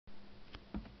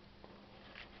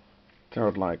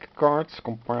Tarot-like cards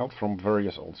compiled from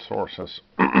various old sources.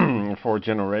 For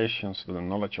generations, the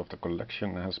knowledge of the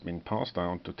collection has been passed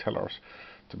down to tellers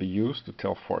to be used to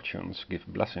tell fortunes, give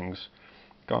blessings,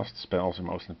 cast spells, and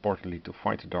most importantly to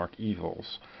fight the dark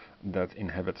evils that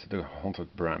inhabit the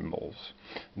haunted Brambles.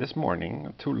 This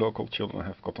morning, 2 local children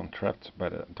have gotten trapped by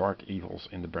the dark evils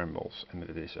in the Brambles, and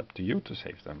it is up to you to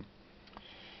save them.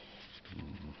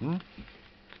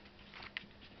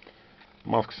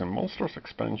 Masks and Monsters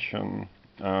expansion.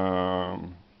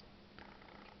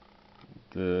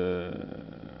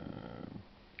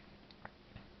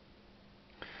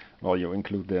 Well, you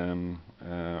include them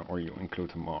or you include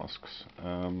the masks.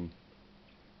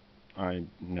 I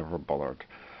never bothered.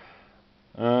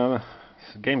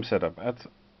 Game setup.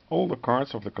 All the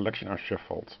cards of the collection are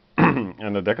shuffled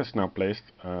and the deck is now placed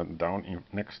down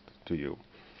next to you.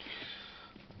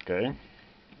 Okay.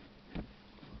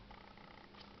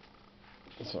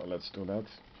 So let's do that.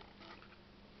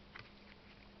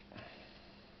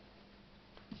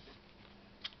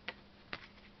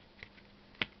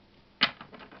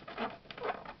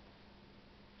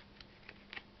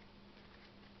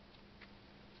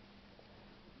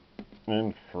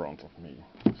 In front of me,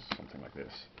 something like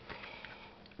this.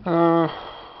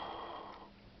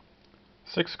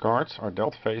 6 cards are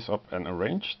dealt face up and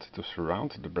arranged to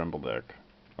surround the Bramble deck.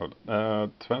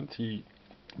 20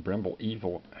 Bramble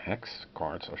Evil Hex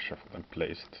cards are shuffled and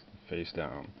placed face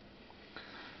down.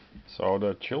 So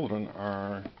the children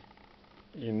are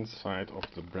inside of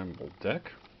the Bramble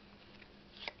deck.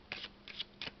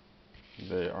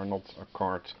 They are not a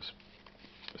card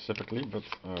specifically, but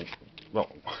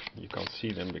well, you can't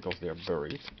see them because they are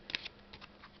buried.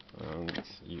 And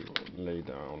you lay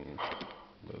down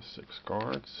the 6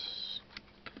 cards.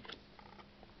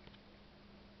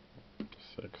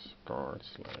 6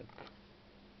 cards like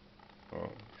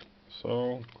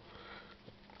so,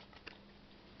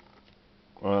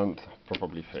 and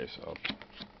probably face up.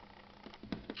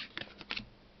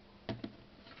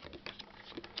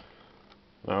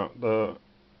 Now the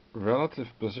relative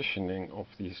positioning of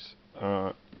these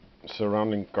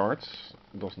surrounding cards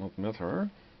does not matter,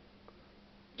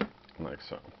 like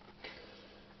so.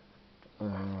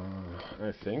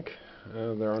 I think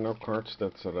there are no cards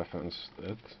that reference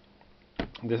it.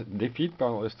 The defeat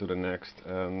pile is to the next,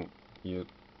 and you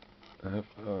have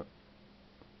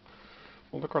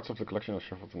all the cards of the collection are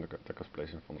shuffled and the deck is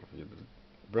placed in front of you. The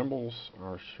Brambles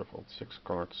are shuffled 6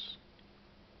 cards.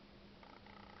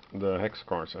 The hex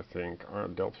cards, I think, are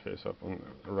dealt face up and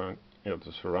around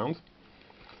to surround.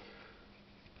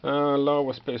 Allow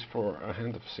a space for a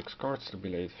hand of 6 cards to be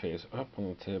laid face up on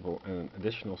the table and an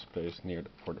additional space near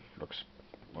for the flux.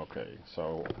 Okay,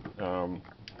 so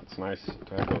it's nice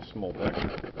to have a small deck,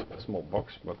 a small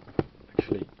box, but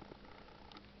actually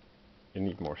you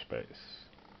need more space.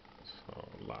 So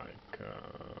like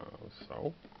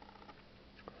so.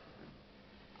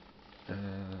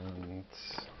 And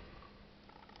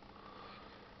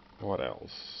what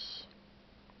else?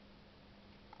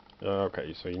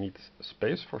 Okay, so you need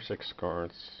space for 6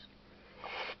 cards.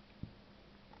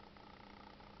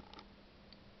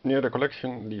 Near the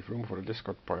collection, leave room for the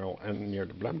discard pile, and near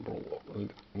the Bramble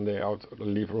layout,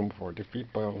 leave room for the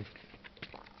defeat pile.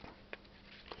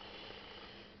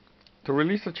 To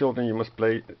release the children, you must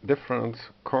play different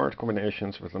card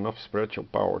combinations with enough spiritual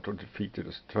power to defeat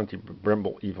the 20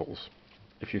 Bramble evils.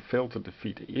 If you fail to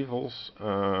defeat the evils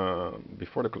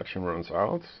before the collection runs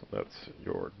out, that's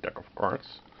your deck of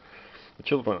cards, the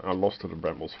children are lost to the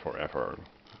Brambles forever,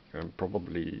 and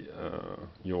probably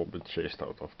you'll be chased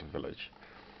out of the village.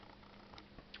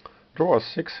 Draw a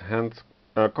 6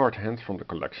 card hand from the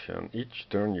collection. Each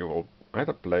turn you will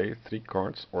either play 3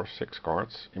 cards or 6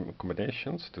 cards in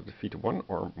combinations to defeat 1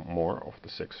 or more of the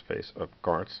 6 face-up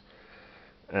cards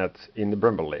in the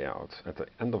Bramble layout. At the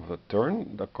end of the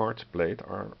turn, the cards played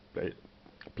are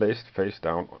placed face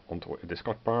down onto a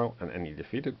discard pile, and any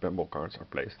defeated Bramble cards are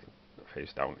placed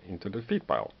face down into the defeat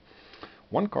pile.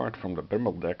 1 card from the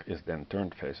Bramble deck is then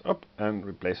turned face up and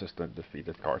replaces the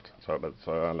defeated card. So that's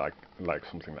like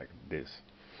something like this.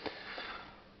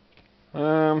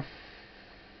 And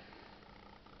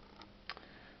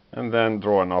then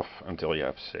draw enough until you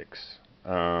have 6.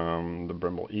 The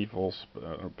Bramble evils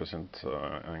represent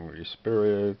angry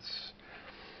spirits.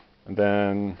 And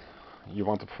then you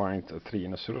want to find 3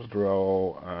 in a suited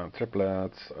row,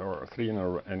 triplet, or 3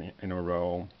 in a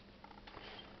row,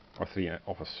 or 3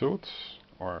 of a suit,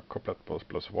 or a couplet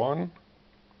 ++1.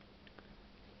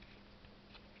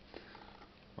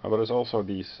 There is also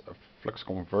these flux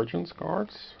convergence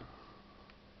cards.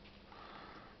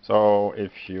 So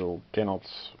if you cannot,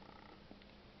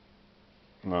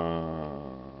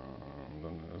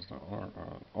 then there's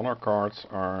honor cards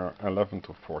are 11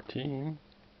 to 14,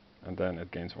 and then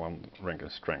it gains 1 rank in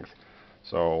strength.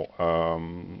 So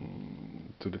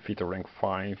to defeat a rank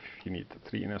 5 you need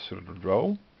 3 in a suited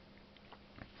row.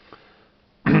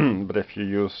 But if you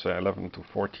use 11 to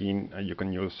 14 you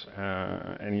can use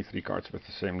any 3 cards with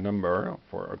the same number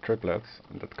for a triplet,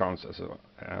 and that counts as a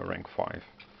rank 5.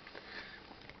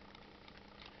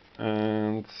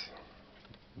 And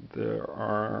there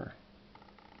are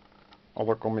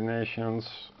other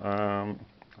combinations,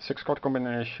 6 card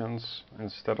combinations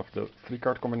instead of the 3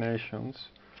 card combinations.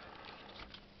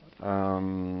 Yeah,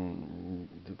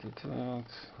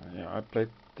 I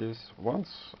played this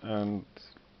once and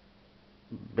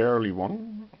barely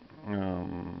won.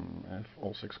 If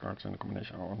all 6 cards in the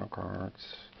combination are honor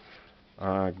cards.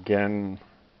 Again,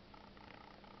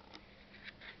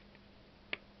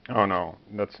 oh no,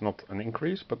 that's not an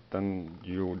increase, but then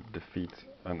you defeat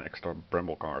an extra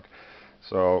Bramble card.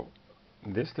 So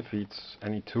this defeats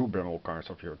any 2 Bramble cards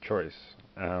of your choice.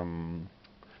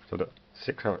 So the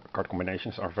 6 card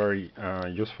combinations are very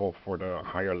useful for the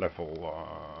higher level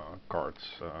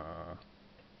cards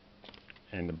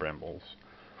in the Brambles.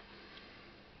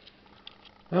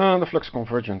 The Flux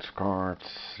Convergence card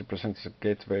represents the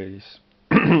gateways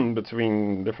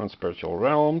between different spiritual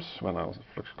realms. When a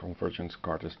Flux Convergence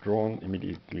card is drawn,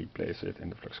 immediately place it in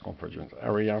the Flux Convergence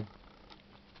area.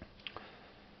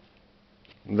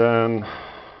 Then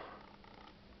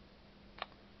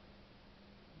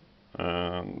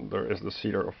there is the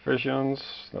Cedar of Visions.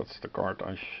 That's the card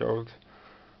I showed.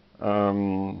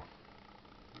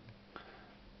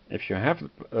 If you have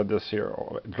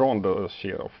drawn the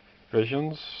Cedar of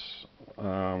Visions,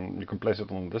 you can place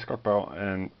it on the discard pile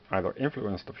and either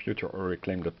influence the future or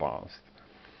reclaim the past.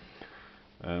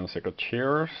 And Sacred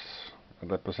Shears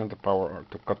represent the power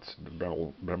to cut the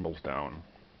brambles down.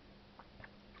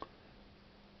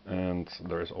 And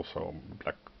there is also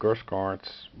black curse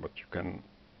cards, but you can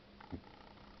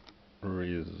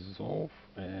resolve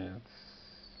it.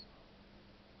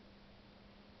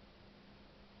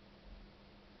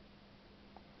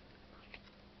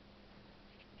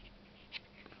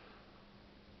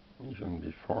 Even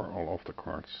before all of the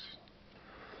cards.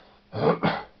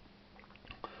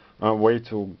 A way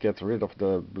to get rid of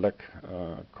the black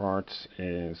cards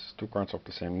is 2 cards of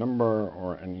the same number,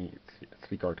 or any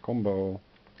 3 card combo,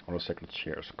 or a Sacred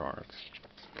Shears card.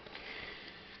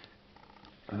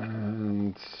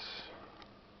 And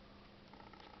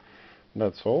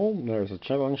that's all. There's a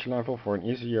challenge level for an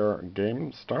easier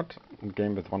game. Start a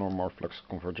game with 1 or more Flux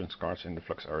Convergence cards in the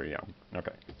Flux area.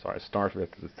 Okay, so I start with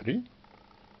the 3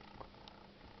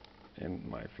 in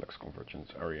my Flux Convergence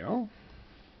area.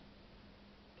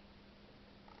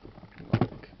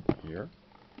 Like here.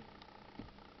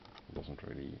 Doesn't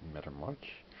really matter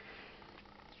much.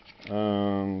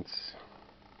 And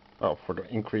well, for the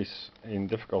increase in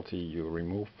difficulty you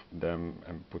remove them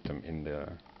and put them in the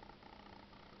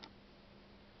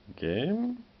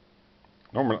game.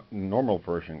 Normal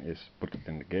version is put it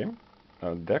in the game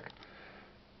deck.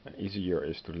 Easier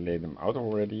is to lay them out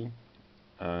already,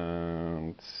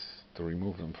 and to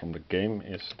remove them from the game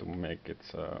is to make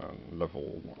it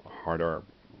level harder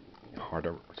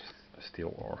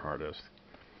still, or hardest.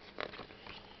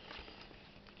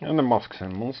 And the Masks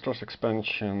and Monsters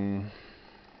expansion.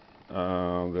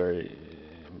 The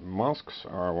masks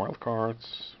are wild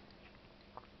cards,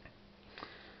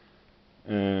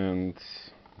 and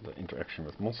the interaction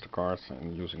with monster cards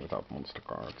and using without monster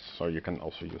cards. So you can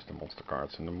also use the monster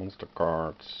cards, and the monster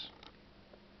cards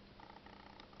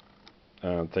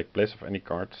take place of any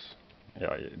cards.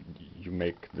 Yeah, you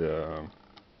make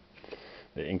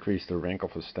they increase the rank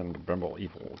of a standard Bramble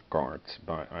Evil card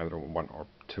by either 1 or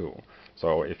 2.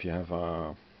 So if you have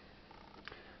a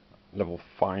level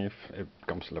 5, it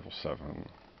becomes level 7,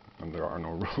 and there are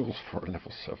no rules for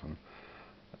level 7.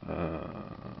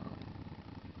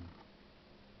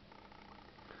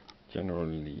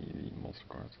 Generally, monster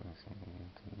cards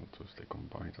to stay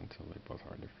combined until they both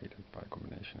are defeated by a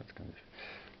combination. It can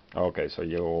okay, so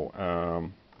you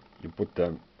put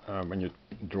them when you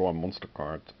draw a monster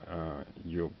card,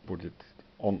 you put it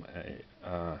on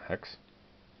a hex,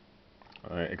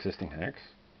 existing hex,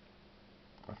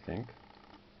 I think.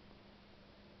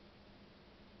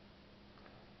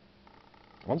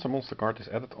 Once a monster card is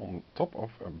added on top of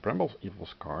a Brambles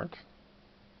Evils card,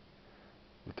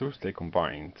 the two stay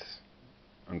combined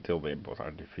until they both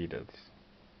are defeated.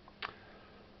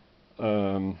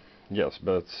 Yes,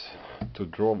 but to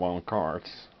draw 1 card,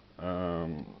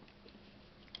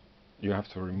 you have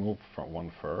to remove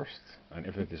one first, and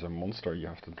if it is a monster you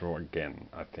have to draw again,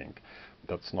 I think.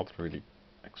 That's not really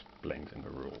explained in the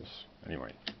rules.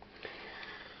 Anyway.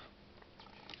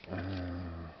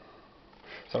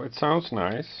 So it sounds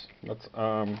nice, but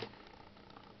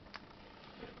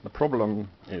the problem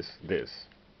is this: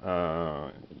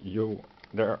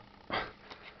 there.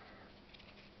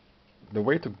 The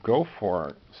way to go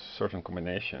for certain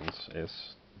combinations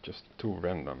is just too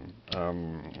random.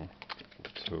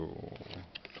 2,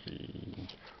 3,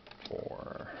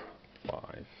 4,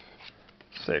 5,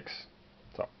 6.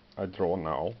 So I draw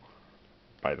now,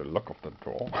 by the luck of the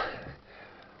draw,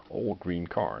 all green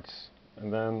cards.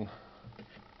 And then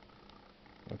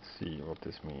let's see what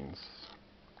this means.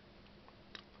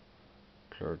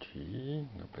 Clergy,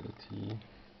 nobility.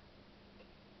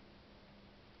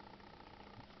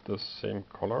 The same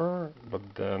color, but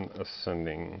then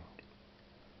ascending.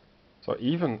 So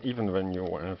even when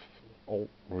you have all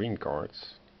green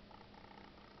cards,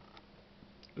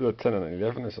 the 10 and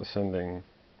 11 is ascending.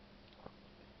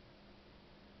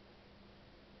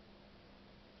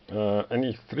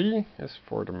 Any 3 is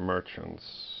for the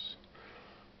merchants,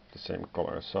 the same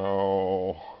color.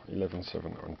 So 11,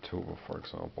 7, and 2, for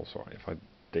example. So if I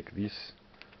take these,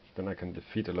 then I can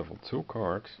defeat a level 2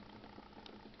 card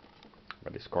by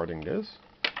discarding this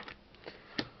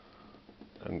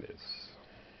and this.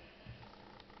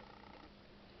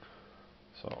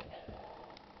 So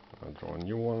I'll draw a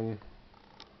new one.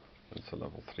 It's a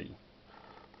level 3.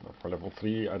 Now for level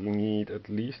 3 I need at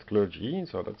least clergy,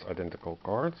 so that's identical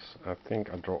cards. I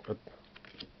think I draw it.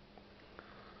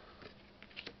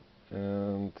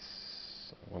 And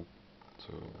 1,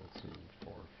 2, 3,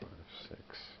 4, 5, 6.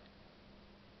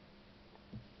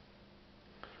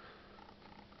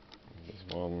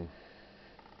 This one.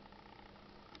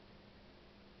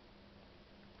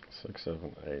 6,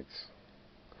 7, 8.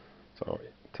 So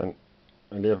 10,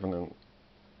 11 and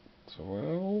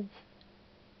 12.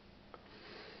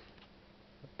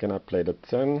 Can I play the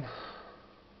 10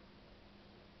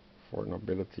 for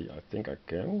nobility? I think I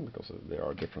can, because they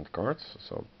are different cards.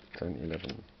 So 10,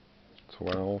 11,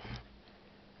 12.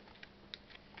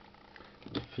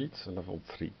 Defeats a level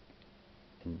 3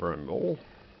 Bramble.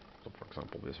 So for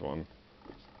example this one.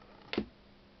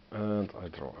 And I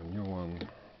draw a new one.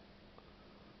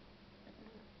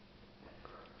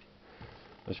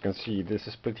 As you can see, this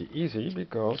is pretty easy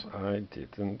because I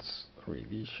didn't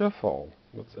really shuffle.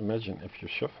 But imagine if you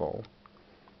shuffle,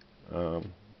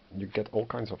 you get all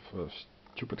kinds of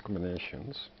stupid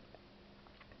combinations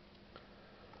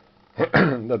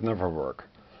that never work.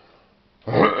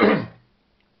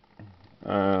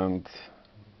 And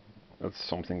that's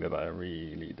something that I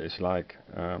really dislike.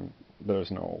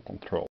 There's no control.